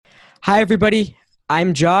Hi, everybody.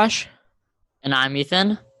 I'm Josh. And I'm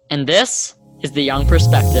Ethan, and this is The Young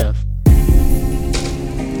Perspective.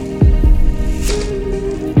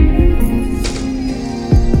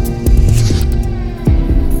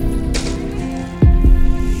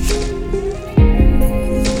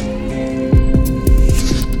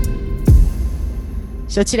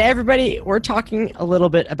 So today, everybody, we're talking a little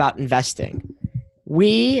bit about investing.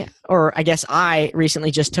 I recently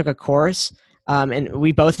just took a course, and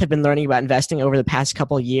we both have been learning about investing over the past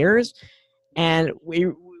couple of years. And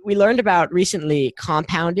we learned about recently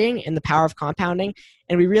compounding and the power of compounding,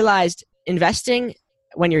 and we realized investing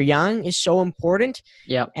when you're young is so important,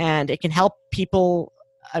 Yep. and it can help people.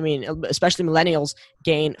 I mean, especially millennials,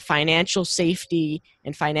 gain financial safety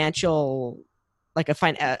and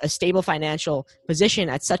a stable financial position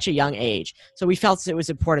at such a young age. So we felt it was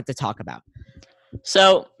important to talk about.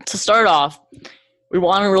 So to start off, we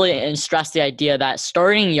want to really stress the idea that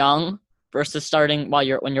starting young versus starting when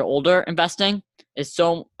you're older investing is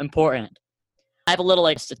so important. I have a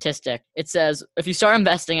little statistic. It says if you start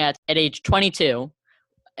investing at age 22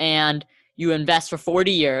 and you invest for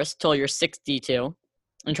 40 years till you're 62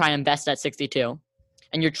 and try and invest at 62,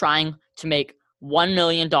 and you're trying to make $1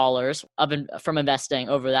 million from investing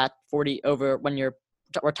over when you're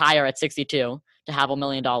retire at 62 to have $1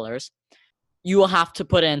 million, you will have to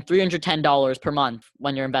put in $310 per month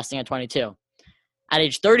when you're investing at 22. At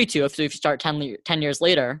age 32, if you start 10 years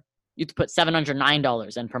later, you have to put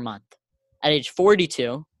 $709 in per month. At age 42,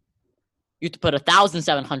 you have to put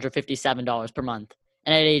 $1,757 per month.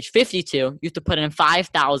 And at age 52, you have to put in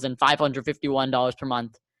 $5,551 per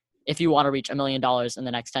month if you want to reach $1 million in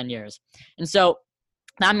the next 10 years. And so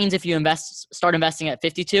that means if you start investing at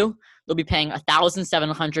 52, you'll be paying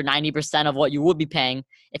 1,790% of what you would be paying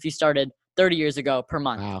if you started 30 years ago per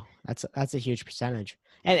month. Wow, that's a huge percentage.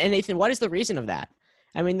 And Nathan, what is the reason of that?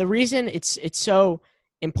 I mean, the reason it's so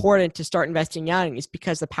important to start investing young is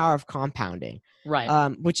because the power of compounding,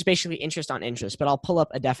 right? Which is basically interest on interest. But I'll pull up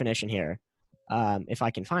a definition here, if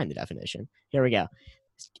I can find the definition. Here we go.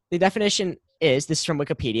 The definition this is from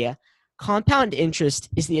Wikipedia. Compound interest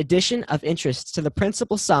is the addition of interest to the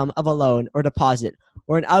principal sum of a loan or deposit,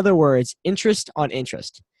 or in other words, interest on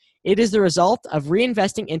interest. It is the result of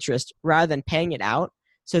reinvesting interest rather than paying it out,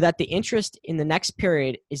 so that the interest in the next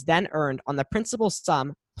period is then earned on the principal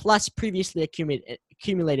sum plus previously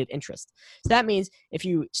accumulated interest. So that means if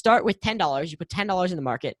you start with $10, you put $10 in the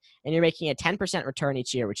market, and you're making a 10% return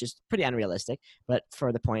each year, which is pretty unrealistic, but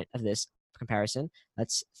for the point of this comparison,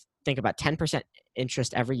 let's think about 10%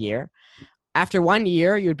 interest every year. After 1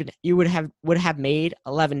 year, you would have made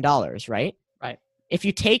 $11, right? Right. If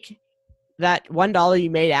you take that $1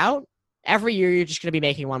 you made out, every year you're just going to be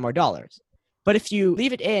making $1 more. But if you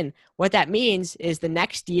leave it in, what that means is the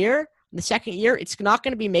next year, the second year, it's not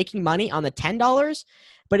going to be making money on the $10,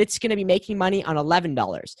 but it's going to be making money on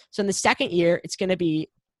 $11. So in the second year, it's going to be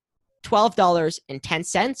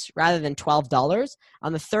 $12.10 rather than $12.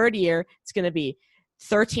 On the third year, it's going to be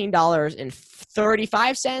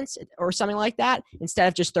 $13.35 or something like that instead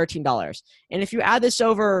of just $13. And if you add this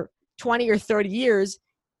over 20 or 30 years,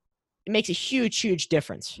 it makes a huge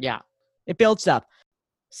difference. Yeah. It builds up.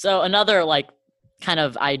 So another kind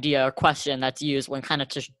of idea or question that's used when kind of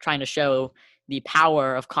trying to show the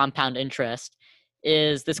power of compound interest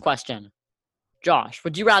is this question. Josh,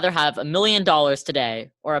 would you rather have $1 million today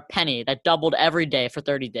or a penny that doubled every day for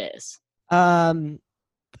 30 days?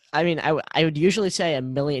 I mean, I would usually say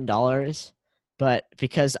 $1 million, but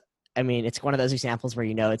because, I mean, it's one of those examples where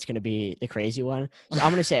it's going to be the crazy one. So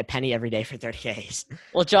I'm going to say a penny every day for 30 days.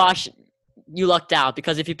 Well, Josh, you lucked out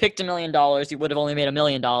because if you picked $1 million, you would have only made $1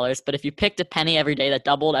 million. But if you picked a penny every day that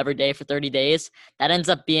doubled every day for 30 days, that ends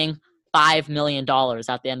up being $5 million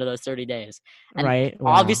at the end of those 30 days. And right.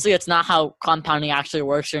 Wow. Obviously, it's not how compounding actually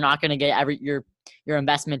works. You're not going to get your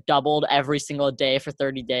investment doubled every single day for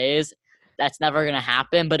 30 days. That's never going to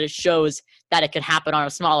happen, but it shows that it could happen on a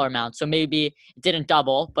smaller amount. So maybe it didn't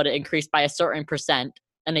double, but it increased by a certain percent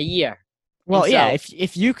in a year. Well, yeah,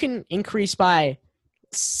 if you can increase by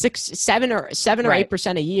 7 or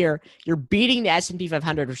 8% a year, you're beating the S&P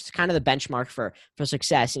 500, which is kind of the benchmark for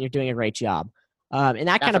success, and you're doing a great job. And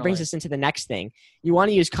that kind of brings us into the next thing. You want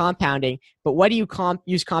to use compounding, but what do you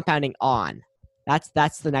use compounding on?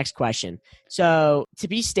 That's the next question. So to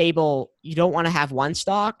be stable, you don't want to have one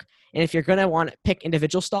stock. And if you're going to want to pick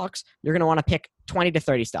individual stocks, you're going to want to pick 20 to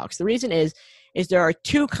 30 stocks. The reason is there are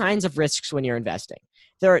two kinds of risks when you're investing.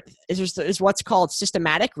 There's what's called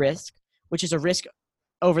systematic risk, which is a risk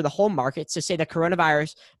over the whole market. So say the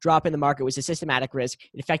coronavirus drop in the market was a systematic risk.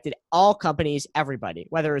 It affected all companies, everybody,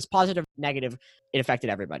 whether it was positive or negative, it affected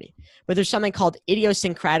everybody. But there's something called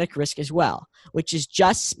idiosyncratic risk as well, which is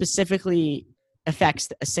just specifically affects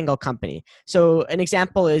a single company. So an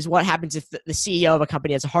example is what happens if the CEO of a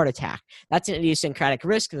company has a heart attack. That's an idiosyncratic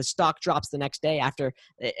risk. The stock drops the next day after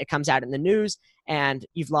it comes out in the news and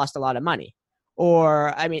you've lost a lot of money.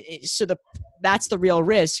 Or, I mean, that's the real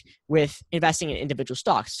risk with investing in individual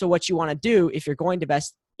stocks. So what you want to do if you're going to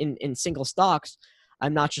invest in single stocks,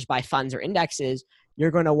 not just buy funds or indexes, you're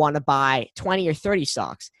going to want to buy 20 or 30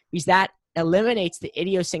 stocks because that eliminates the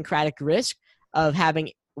idiosyncratic risk of having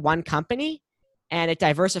one company, and it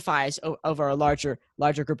diversifies over a larger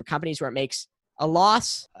group of companies where it makes a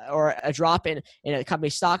loss or a drop in a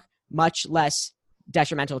company's stock much less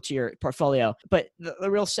detrimental to your portfolio. But the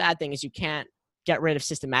real sad thing is you can't get rid of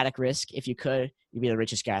systematic risk. If you could, you'd be the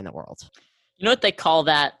richest guy in the world. You know what they call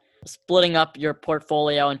that? Splitting up your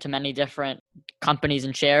portfolio into many different companies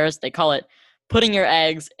and shares. They call it putting your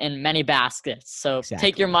eggs in many baskets. So Exactly.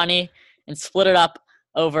 Take your money and split it up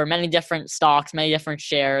over many different stocks, many different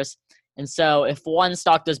shares. And so if one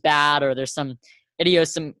stock does bad or there's some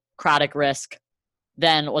idiosyncratic risk,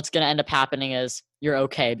 then what's going to end up happening is you're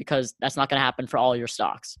okay because that's not going to happen for all your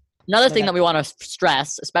stocks. Another thing that we want to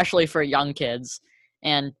stress, especially for young kids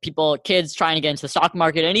and kids trying to get into the stock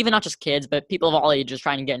market, and even not just kids, but people of all ages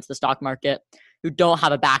trying to get into the stock market who don't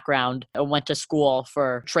have a background or went to school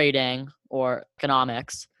for trading or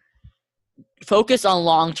economics, focus on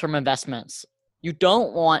long-term investments. You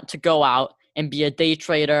don't want to go out and be a day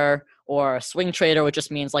trader or a swing trader, which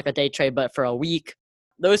just means like a day trade, but for a week.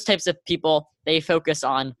 Those types of people, they focus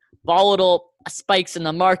on volatile spikes in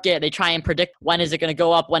the market. They try and predict when is it going to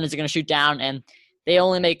go up, when is it going to shoot down, and they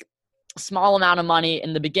only make a small amount of money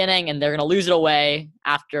in the beginning, and they're going to lose it away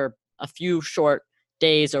after a few short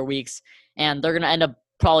days or weeks, and they're going to end up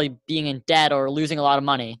probably being in debt or losing a lot of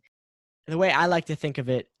money. The way I like to think of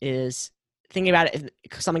it is thinking about it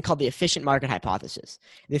as something called the efficient market hypothesis.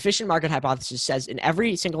 The efficient market hypothesis says in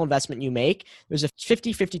every single investment you make, there's a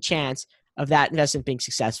 50-50 chance of that investment being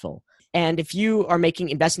successful. And if you are making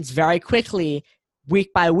investments very quickly,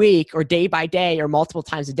 week by week or day by day or multiple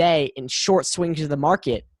times a day in short swings of the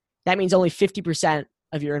market, that means only 50%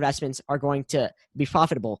 of your investments are going to be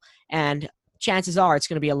profitable. And chances are it's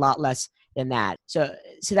going to be a lot less than that. So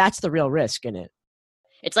that's the real risk in it.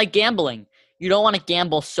 It's like gambling. You don't want to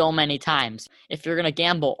gamble so many times. If you're going to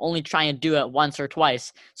gamble, only try and do it once or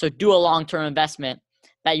twice. So do a long-term investment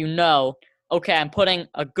that you know, okay, I'm putting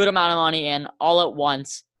a good amount of money in all at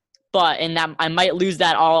once, but in that I might lose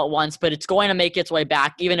that all at once, but it's going to make its way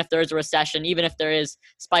back. Even if there is a recession, even if there is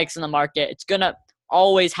spikes in the market, it's going to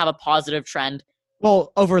always have a positive trend.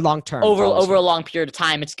 Well, over long term. Over a long period of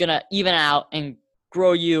time, it's going to even out and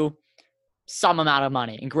grow you some amount of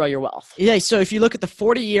money and grow your wealth. Yeah, so if you look at the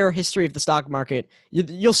 40-year history of the stock market,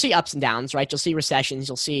 you'll see ups and downs, right? You'll see recessions.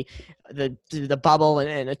 You'll see the bubble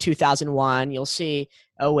in 2001. You'll see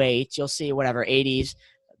 2008. You'll see whatever, 80s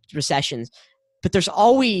recessions. But there's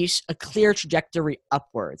always a clear trajectory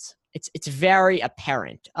upwards. It's very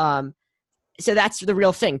apparent. So that's the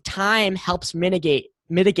real thing. Time helps mitigate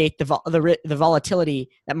the volatility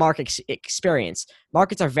that markets experience.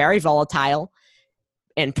 Markets are very volatile,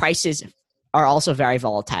 and prices are also very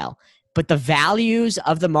volatile. But the values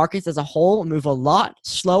of the markets as a whole move a lot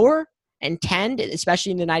slower and tend,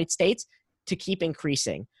 especially in the United States, to keep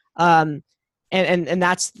increasing. And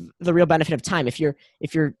that's the real benefit of time. If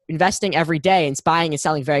you're investing every day and buying and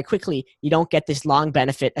selling very quickly, you don't get this long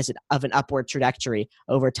benefit of an upward trajectory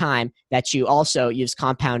over time that you also use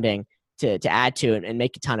compounding to add to and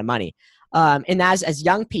make a ton of money. And as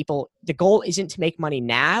young people, the goal isn't to make money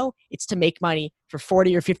now. It's to make money for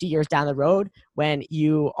 40 or 50 years down the road when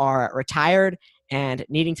you are retired and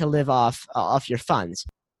needing to live off your funds.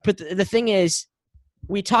 But the thing is,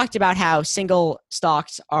 we talked about how single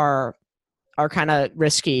stocks are kind of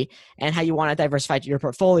risky and how you want to diversify your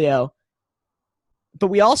portfolio. But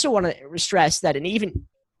we also want to stress that even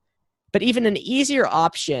an easier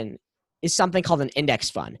option is something called an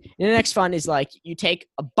index fund. An index fund is like you take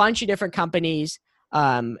a bunch of different companies.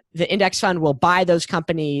 The index fund will buy those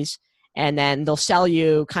companies, and then they'll sell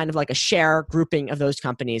you kind of like a share grouping of those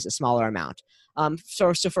companies, a smaller amount.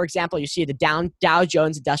 So for example, you see the Dow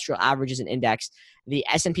Jones Industrial Average is an index. The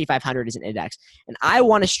S&P 500 is an index. And I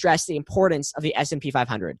want to stress the importance of the S&P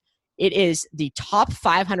 500. It is the top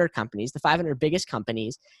 500 companies, the 500 biggest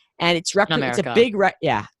companies, and it's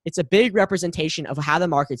a big representation of how the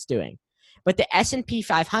market's doing. But the S&P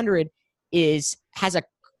 500 has a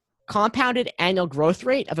compounded annual growth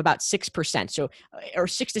rate of about 6%. So, or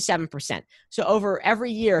 6 to 7%. So over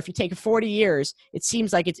every year, if you take 40 years, it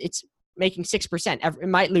seems like it's making 6%. It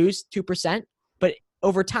might lose 2%, but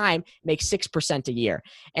over time makes 6% a year,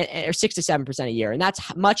 or 6 to 7% a year. And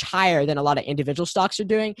that's much higher than a lot of individual stocks are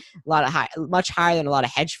doing, much higher than a lot of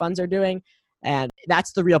hedge funds are doing. And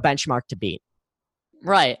that's the real benchmark to beat.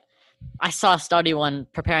 Right. I saw a study when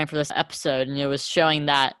preparing for this episode, and it was showing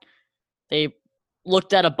that they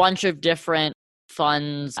looked at a bunch of different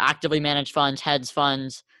funds, actively managed funds, hedge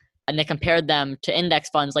funds, and they compared them to index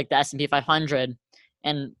funds like the S&P 500.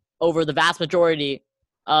 And over the vast majority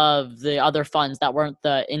of the other funds that weren't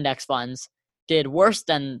the index funds did worse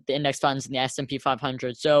than the index funds in the S&P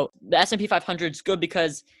 500. So the S&P 500 is good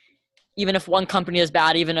because even if one company is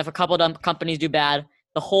bad, even if a couple of companies do bad,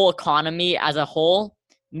 the whole economy as a whole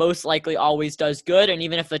most likely always does good. And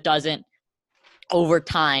even if it doesn't, over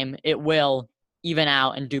time, it will even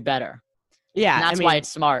out and do better. Yeah. And that's why it's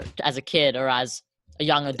smart as a kid or as a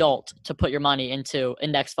young adult to put your money into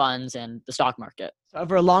index funds and the stock market.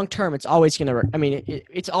 Over a long term, it's always going to,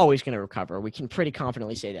 it's always going to recover. We can pretty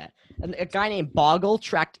confidently say that. And a guy named Bogle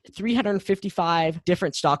tracked 355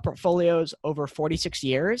 different stock portfolios over 46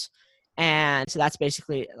 years. And so that's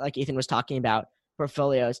basically, like Ethan was talking about,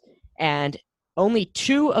 portfolios. And only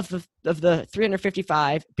 2 of the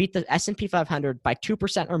 355 beat the S&P 500 by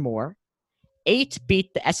 2% or more. 8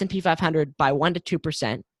 beat the S&P 500 by 1 to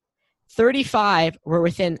 2%. 35 were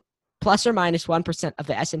within plus or minus 1% of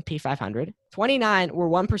the S&P 500. 29 were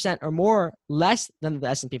 1% or more less than the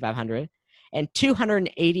S&P 500. And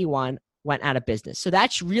 281 went out of business. So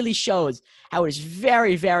that really shows how it is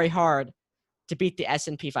very, very hard to beat the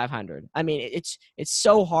S&P 500. I mean, it's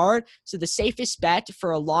so hard. So the safest bet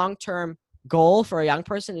for a long-term goal for a young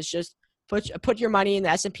person is just put your money in the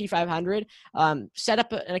S&P 500, set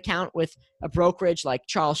up an account with a brokerage like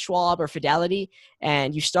Charles Schwab or Fidelity,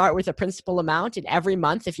 and you start with a principal amount, and every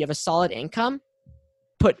month, if you have a solid income,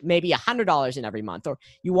 put maybe $100 in every month. Or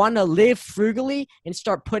you want to live frugally and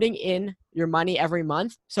start putting in your money every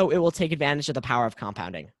month, so it will take advantage of the power of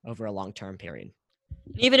compounding over a long-term period.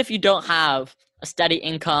 Even if you don't have a steady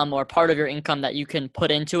income or part of your income that you can put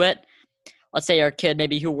into it, let's say you're a kid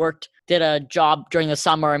maybe who did a job during the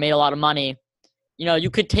summer and made a lot of money, you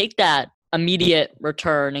could take that immediate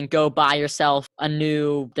return and go buy yourself a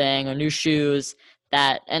new thing or new shoes,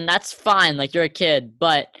 and that's fine. Like, you're a kid,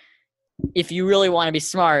 but if you really want to be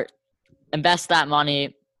smart, invest that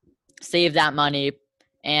money, save that money,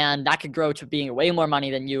 and that could grow to being way more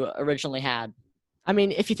money than you originally had. I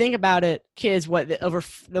mean, if you think about it, kids,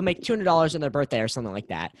 they'll make $200 on their birthday or something like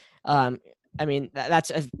that. I mean,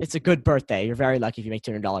 it's a good birthday. You're very lucky if you make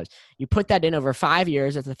 $200. You put that in over 5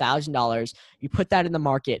 years, that's $1,000. You put that in the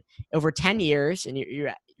market over 10 years, and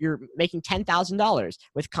you're making $10,000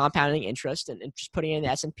 with compounding interest and just putting it in the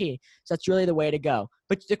S&P. So that's really the way to go.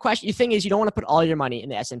 But the thing is, you don't want to put all your money in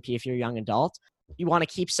the S&P if you're a young adult. You want to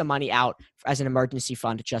keep some money out as an emergency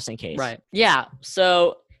fund just in case. Right. Yeah.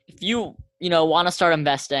 So if you want to start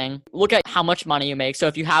investing, look at how much money you make. So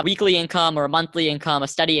if you have weekly income or a monthly income, a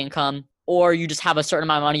steady income, or you just have a certain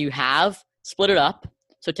amount of money you have, split it up.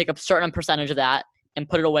 So take a certain percentage of that and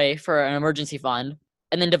put it away for an emergency fund,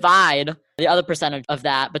 and then divide the other percentage of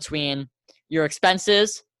that between your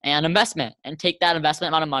expenses and investment, and take that investment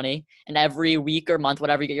amount of money, and every week or month,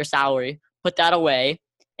 whatever you get your salary, put that away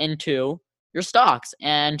into your stocks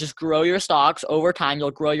and just grow your stocks. Over time,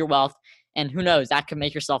 you'll grow your wealth. And who knows, that could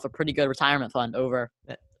make yourself a pretty good retirement fund over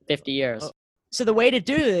 50 years. So the way to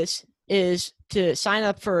do this is to sign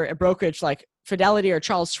up for a brokerage like Fidelity or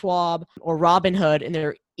Charles Schwab or Robinhood, and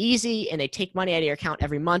they're easy and they take money out of your account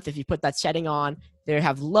every month. If you put that setting on, they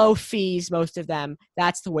have low fees, most of them.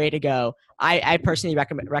 That's the way to go. I personally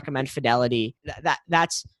recommend Fidelity.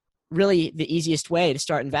 That's really the easiest way to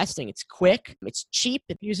start investing. It's quick, it's cheap.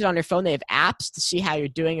 If you use it on your phone, they have apps to see how you're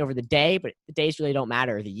doing over the day, but the days really don't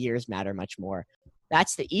matter. The years matter much more.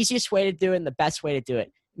 That's the easiest way to do it and the best way to do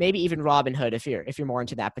it. Maybe even Robinhood if you're more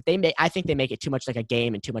into that. But I think they make it too much like a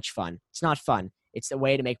game and too much fun. It's not fun. It's the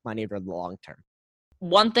way to make money over the long term.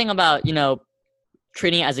 One thing about,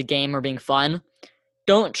 treating it as a game or being fun,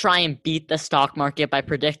 don't try and beat the stock market by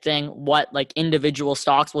predicting what individual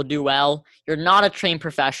stocks will do well. You're not a trained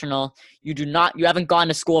professional. You haven't gone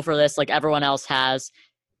to school for this like everyone else has.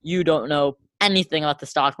 You don't know anything about the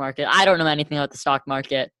stock market. I don't know anything about the stock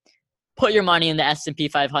market. Put your money in the S&P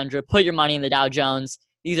 500. Put your money in the Dow Jones.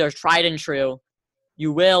 These are tried and true.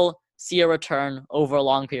 You will see a return over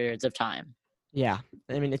long periods of time. Yeah.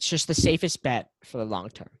 I mean, it's just the safest bet for the long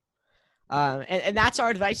term. And that's our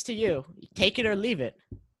advice to you. Take it or leave it.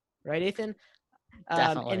 Right, Ethan?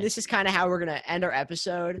 Definitely. And this is kind of how we're going to end our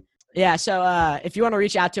episode. Yeah. So if you want to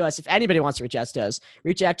reach out to us, if anybody wants to reach out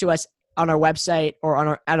to us on our website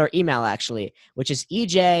or at our email actually, which is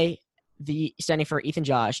EJ, standing for Ethan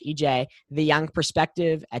Josh, EJ, the Young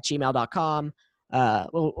Perspective at gmail.com.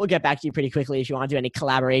 We'll get back to you pretty quickly if you want to do any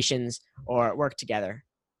collaborations or work together.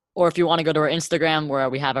 Or if you want to go to our Instagram where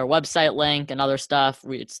we have our website link and other stuff,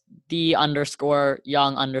 it's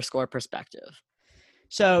the_young_perspective.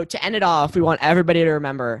 So to end it off, we want everybody to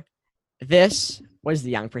remember this was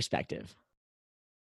the Young Perspective.